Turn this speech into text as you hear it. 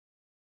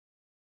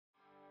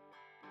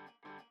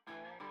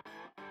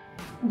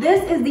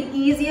This is the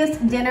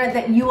easiest dinner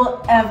that you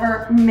will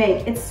ever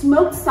make. It's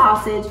smoked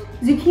sausage,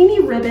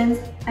 zucchini ribbons,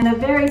 and a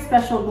very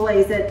special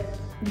glaze that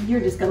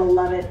you're just gonna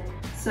love it.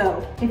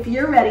 So if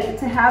you're ready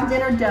to have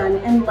dinner done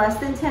in less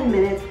than 10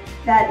 minutes,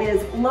 that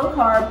is low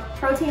carb,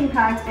 protein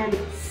packed, and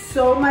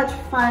so much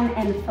fun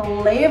and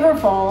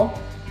flavorful,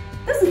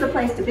 this is the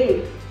place to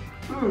be.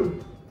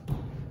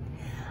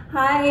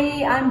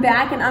 Hi, I'm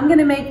back and I'm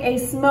gonna make a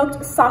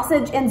smoked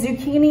sausage and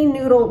zucchini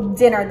noodle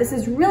dinner. This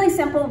is really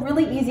simple,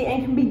 really easy,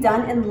 and can be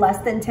done in less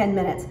than 10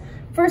 minutes.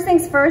 First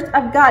things first,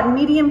 I've got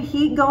medium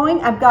heat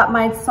going. I've got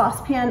my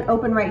saucepan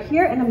open right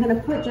here, and I'm gonna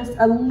put just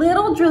a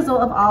little drizzle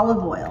of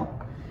olive oil.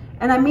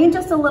 And I mean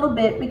just a little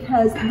bit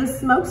because the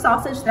smoked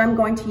sausage that I'm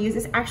going to use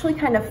is actually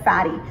kind of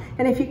fatty.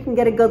 And if you can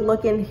get a good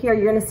look in here,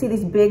 you're gonna see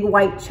these big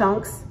white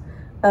chunks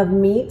of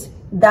meat.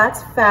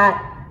 That's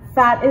fat.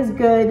 Fat is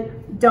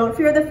good. Don't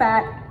fear the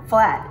fat.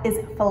 Fat is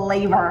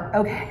flavor,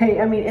 okay?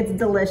 I mean, it's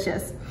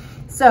delicious.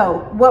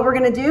 So what we're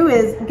gonna do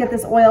is get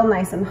this oil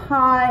nice and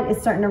hot.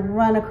 It's starting to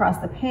run across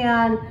the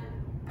pan.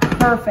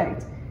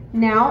 Perfect.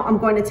 Now I'm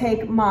going to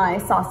take my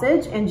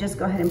sausage and just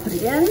go ahead and put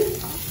it in.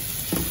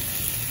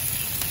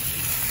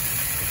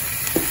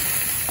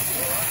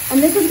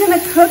 And this is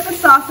gonna cook the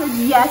sausage.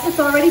 Yes, it's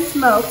already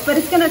smoked, but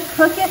it's gonna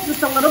cook it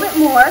just a little bit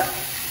more.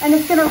 And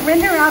it's gonna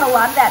render out a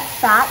lot of that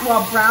fat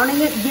while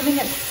browning it, giving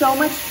it so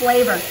much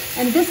flavor.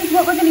 And this is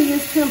what we're gonna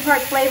use to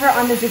impart flavor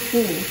on the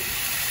zucchini.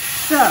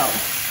 So,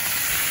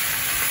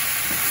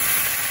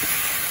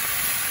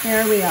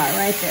 there we are,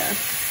 right there.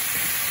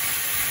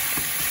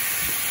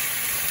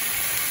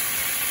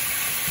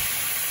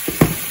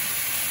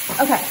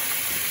 Okay,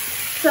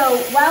 so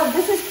while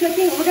this is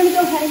cooking, we're gonna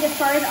go ahead and get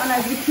started on our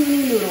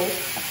zucchini noodles.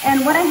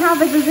 And what I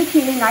have is a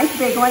zucchini, nice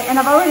big one, and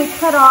I've already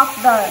cut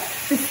off the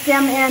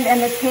stem end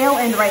and the tail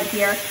end right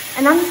here.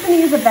 And I'm just gonna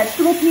use a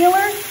vegetable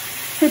peeler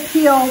to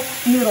peel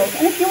noodles.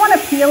 And if you wanna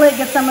peel it,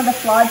 get some of the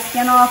flawed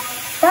skin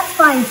off, that's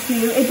fine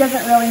too. It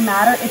doesn't really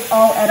matter. It's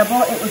all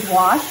edible. It was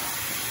washed.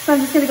 So I'm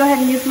just gonna go ahead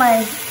and use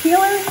my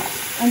peeler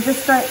and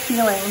just start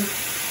peeling.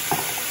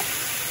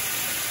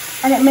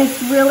 And it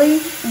makes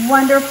really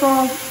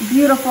wonderful,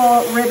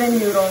 beautiful ribbon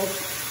noodles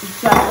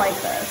just like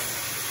this.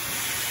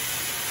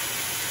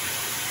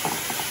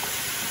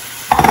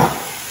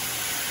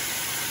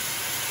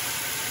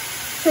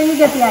 So you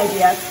get the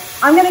idea.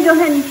 I'm gonna go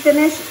ahead and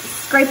finish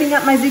scraping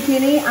up my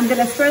zucchini. I'm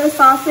gonna stir the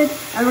sausage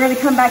and we're gonna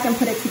come back and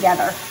put it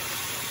together.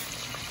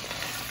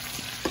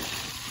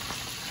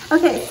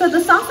 Okay, so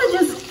the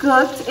sausage is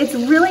cooked. It's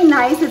really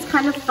nice. It's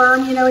kind of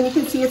firm, you know, and you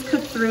can see it's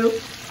cooked through.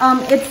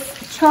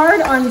 It's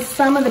charred on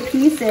some of the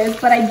pieces,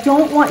 but I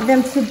don't want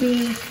them to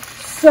be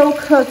so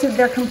cooked that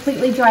they're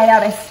completely dried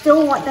out. I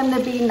still want them to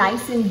be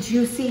nice and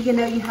juicy. You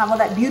know, you have all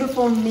that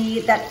beautiful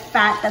meat, that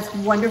fat that's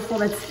wonderful,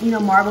 that's, you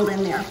know, marbled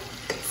in there.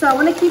 So I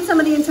want to keep some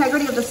of the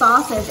integrity of the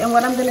sausage, and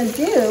what I'm going to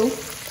do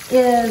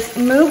is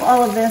move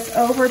all of this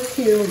over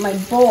to my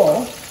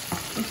bowl.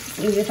 It's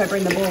easy if I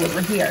bring the bowl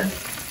over here.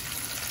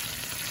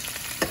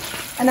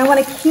 And I want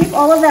to keep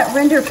all of that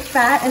rendered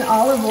fat and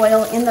olive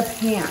oil in the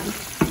pan.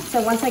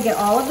 So once I get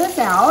all of this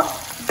out,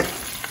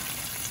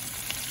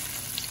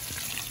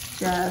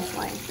 just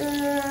like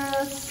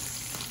this.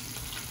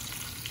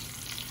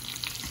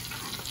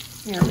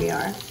 Here we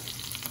are.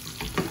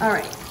 All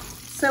right.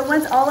 So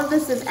once all of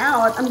this is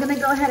out, I'm gonna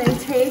go ahead and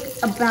take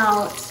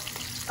about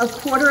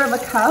 1/4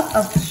 cup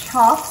of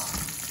chopped,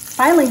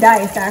 finely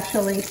diced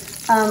actually,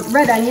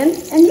 red onion.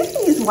 And you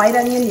can use white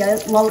onion,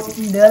 yellow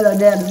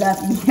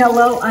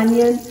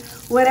onion,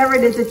 whatever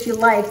it is that you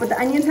like, but the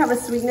onions have a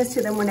sweetness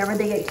to them whenever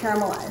they get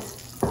caramelized.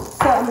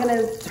 So I'm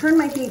gonna turn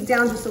my heat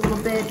down just a little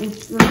bit and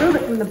remove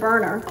it from the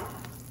burner.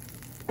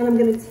 And I'm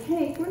gonna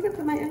take, where did I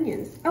put my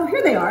onions? Oh,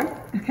 here they are.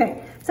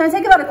 Okay, so I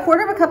take about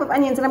 1/4 cup of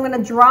onions and I'm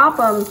gonna drop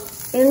them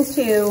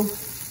into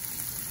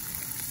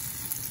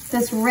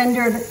this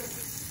rendered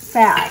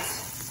fat.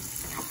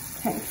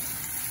 Okay,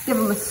 give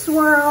them a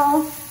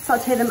swirl,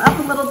 saute them up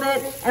a little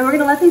bit, and we're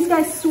gonna let these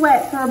guys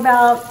sweat for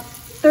about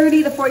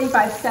 30 to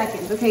 45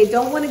 seconds. Okay,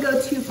 don't wanna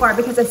go too far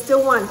because I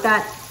still want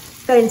that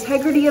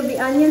integrity of the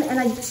onion, and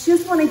I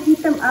just wanna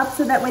heat them up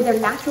so that way their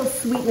natural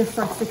sweetness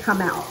starts to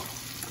come out.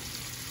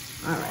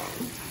 All right.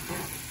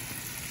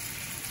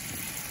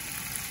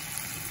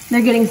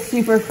 They're getting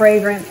super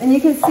fragrant. And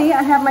you can see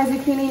I have my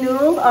zucchini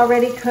noodles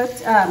already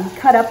cooked,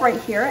 cut up right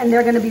here, and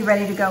they're gonna be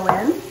ready to go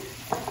in.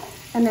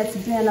 And it's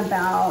been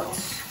about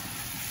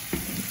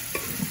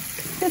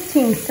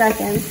 15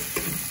 seconds.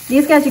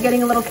 These guys are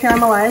getting a little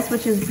caramelized,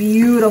 which is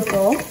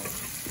beautiful.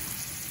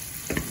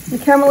 The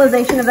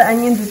caramelization of the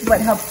onions is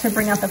what helps to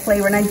bring out the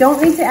flavor. And I don't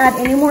need to add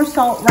any more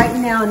salt right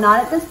now,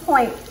 not at this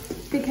point,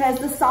 because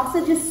the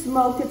sausage is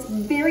smoked. It's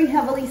very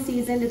heavily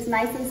seasoned. It's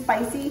nice and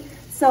spicy.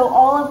 So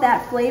all of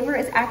that flavor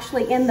is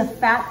actually in the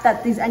fat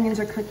that these onions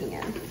are cooking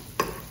in.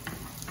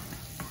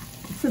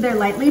 So they're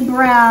lightly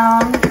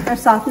brown, they're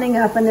softening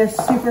up, and they're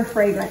super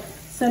fragrant.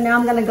 So now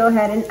I'm gonna go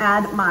ahead and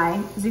add my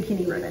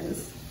zucchini ribbons.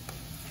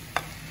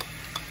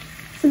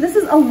 So this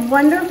is a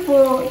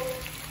wonderful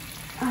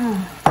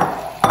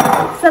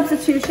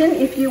substitution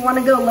if you want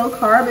to go low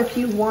carb, if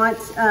you want,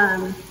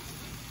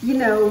 you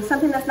know,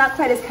 something that's not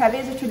quite as heavy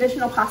as a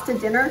traditional pasta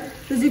dinner.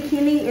 The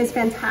zucchini is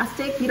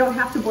fantastic. You don't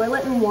have to boil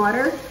it in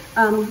water.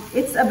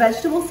 It's a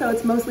vegetable, so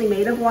it's mostly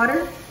made of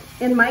water.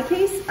 In my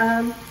case,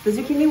 the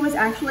zucchini was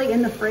actually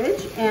in the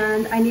fridge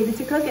and I needed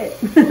to cook it.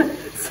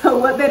 So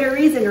what better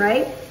reason,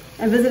 right?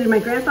 I visited my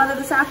grandfather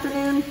this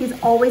afternoon. He's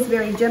always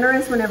very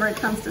generous whenever it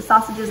comes to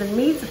sausages and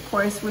meats. Of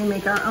course, we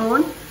make our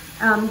own.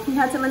 He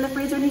had some in the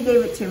freezer and he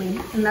gave it to me,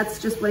 and that's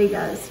just what he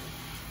does.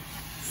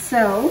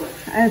 So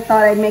I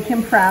thought I'd make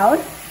him proud,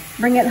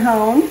 bring it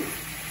home,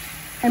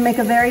 and make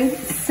a very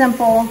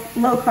simple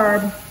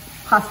low-carb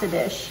pasta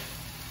dish.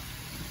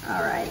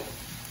 All right,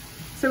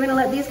 so we're gonna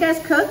let these guys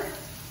cook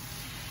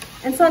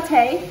and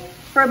saute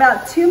for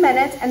about 2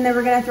 minutes, and then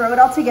we're gonna throw it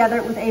all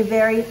together with a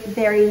very,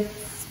 very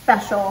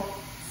special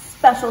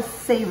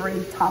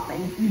savory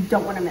topping. You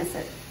don't wanna miss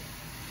it.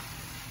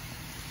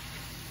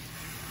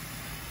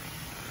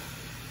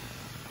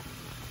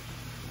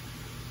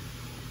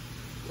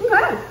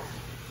 Okay,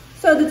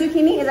 so the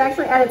zucchini is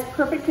actually at its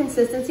perfect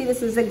consistency.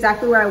 This is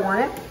exactly where I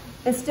want it.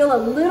 It's still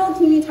a little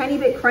teeny tiny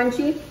bit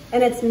crunchy,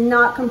 and it's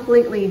not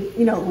completely,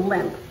 you know,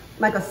 limp,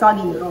 like a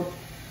soggy noodle.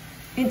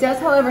 It does,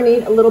 however,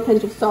 need a little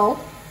pinch of salt.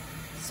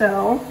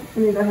 So let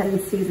me go ahead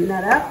and season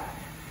that up.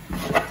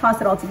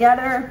 Toss it all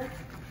together.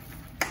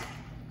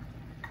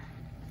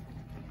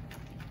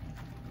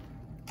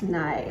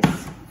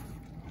 Nice.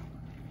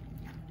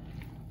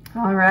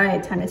 All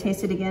right, time to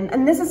taste it again.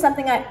 And this is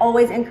something I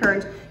always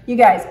encourage you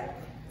guys.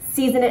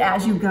 Season it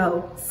as you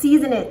go.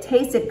 Season it,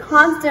 taste it,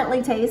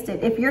 constantly taste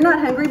it. If you're not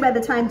hungry by the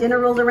time dinner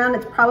rolls around,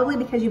 it's probably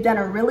because you've done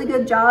a really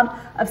good job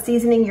of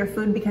seasoning your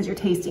food because you're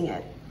tasting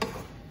it.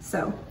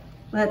 So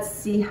let's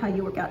see how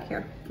you work out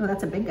here. Oh,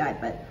 that's a big guy,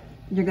 but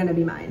you're gonna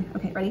be mine.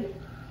 Okay, ready?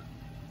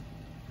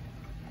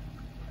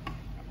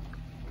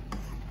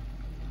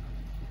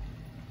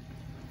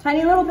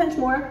 Tiny little pinch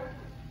more.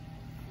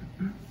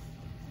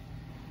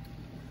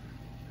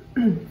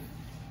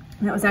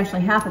 That was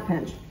actually half a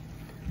pinch.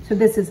 So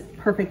this is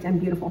perfect and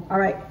beautiful. All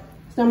right,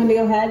 so I'm gonna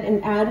go ahead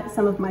and add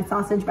some of my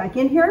sausage back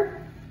in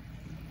here.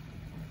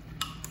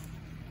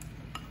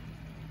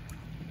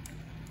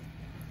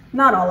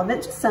 Not all of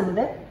it, just some of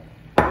it.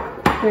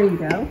 There you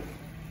go.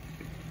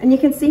 And you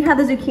can see how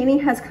the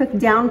zucchini has cooked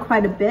down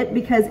quite a bit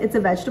because it's a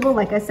vegetable,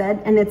 like I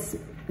said, and it's,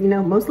 you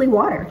know, mostly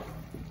water.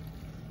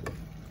 All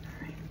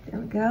right, there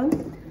we go.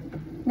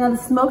 Now the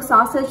smoked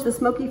sausage, the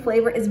smoky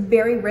flavor is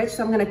very rich,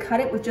 so I'm gonna cut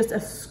it with just a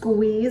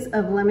squeeze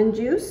of lemon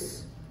juice.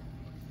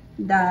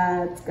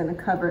 That's gonna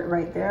cover it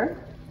right there.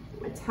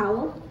 My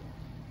towel,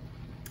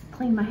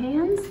 clean my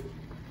hands.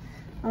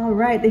 All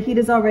right, the heat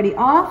is already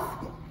off.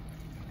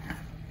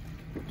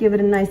 Give it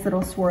a nice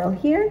little swirl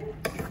here.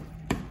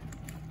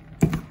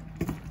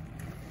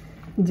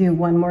 Do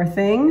one more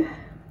thing.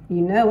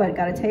 You know it,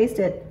 gotta taste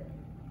it.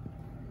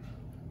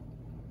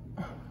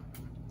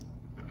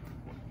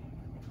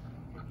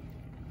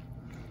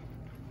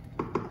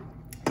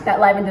 That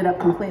livened it up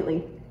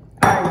completely.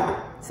 All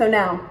right, so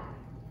now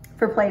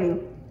for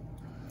plating.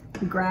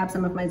 Grab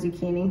some of my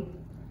zucchini,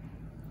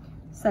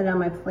 set it on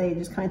my plate,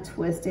 just kind of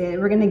twist it.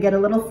 We're gonna get a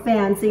little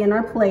fancy in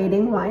our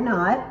plating, why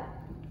not?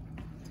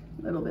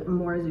 A little bit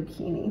more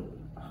zucchini.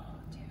 Oh,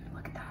 dude,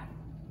 look at that.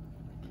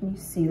 Can you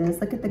see this?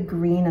 Look at the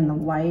green and the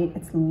white,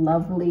 it's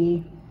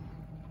lovely.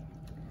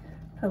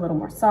 Put a little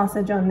more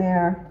sausage on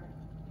there.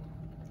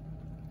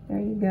 There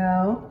you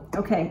go.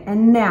 Okay,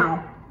 and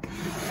now,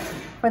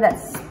 for that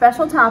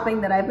special topping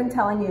that I've been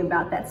telling you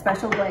about, that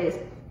special glaze,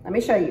 let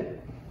me show you.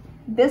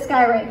 This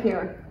guy right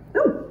here.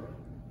 Ooh.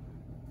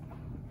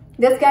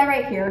 This guy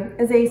right here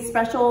is a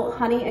special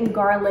honey and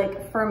garlic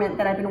ferment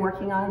that I've been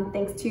working on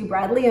thanks to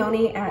Brad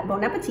Leone at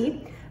Bon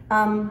Appetit.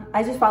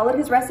 I just followed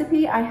his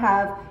recipe. I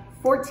have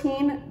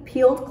 14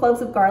 peeled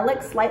cloves of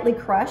garlic, slightly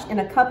crushed, and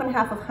a cup and a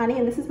half of honey,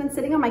 and this has been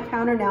sitting on my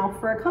counter now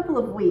for a couple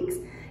of weeks.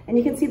 And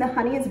you can see the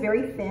honey is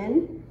very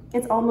thin.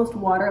 It's almost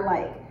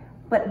water-like.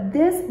 But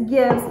this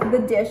gives the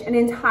dish an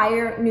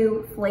entire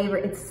new flavor.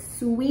 It's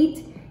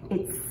sweet,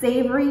 it's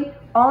savory.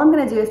 All I'm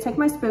gonna do is take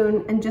my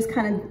spoon and just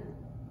kind of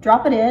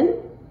drop it in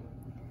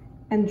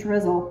and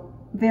drizzle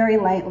very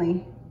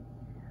lightly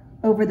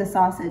over the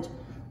sausage.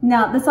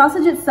 Now, the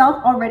sausage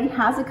itself already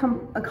has a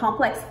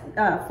complex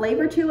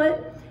flavor to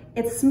it.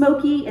 It's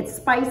smoky, it's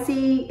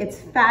spicy, it's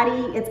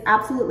fatty, it's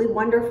absolutely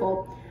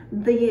wonderful.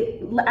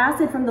 The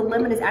acid from the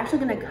lemon is actually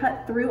gonna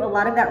cut through a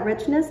lot of that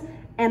richness,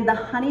 and the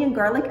honey and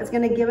garlic is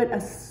gonna give it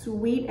a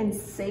sweet and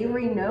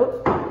savory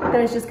note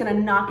that is just gonna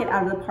knock it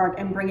out of the park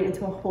and bring it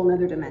into a whole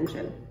nother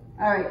dimension.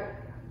 All right,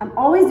 I'm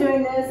always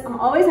doing this, I'm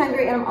always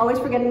hungry, and I'm always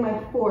forgetting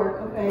my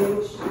fork, okay,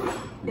 which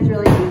is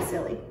really being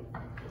silly.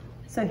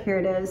 So here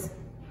it is.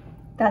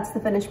 That's the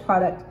finished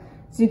product.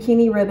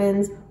 Zucchini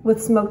ribbons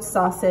with smoked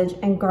sausage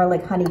and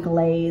garlic honey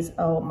glaze.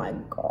 Oh my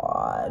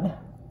God.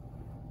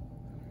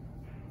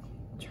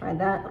 Try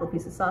that, little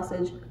piece of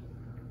sausage.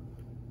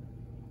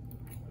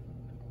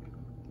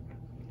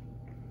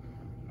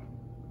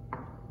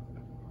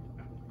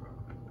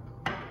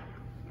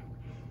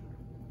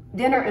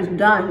 Dinner is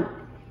done.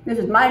 This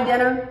is my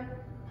dinner.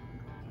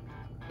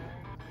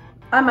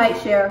 I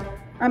might share,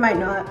 I might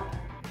not.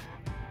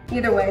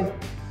 Either way,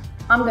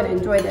 I'm gonna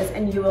enjoy this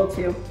and you will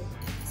too.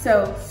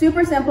 So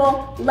super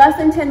simple, less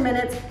than 10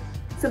 minutes.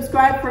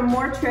 Subscribe for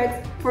more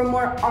tricks, for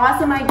more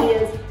awesome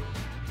ideas.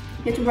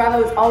 Kitchen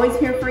Bravo is always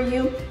here for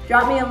you.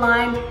 Drop me a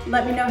line,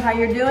 let me know how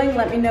you're doing,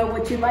 let me know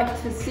what you'd like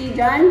to see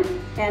done,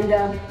 and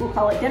we'll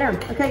call it dinner.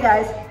 Okay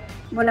guys,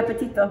 buon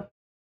appetito.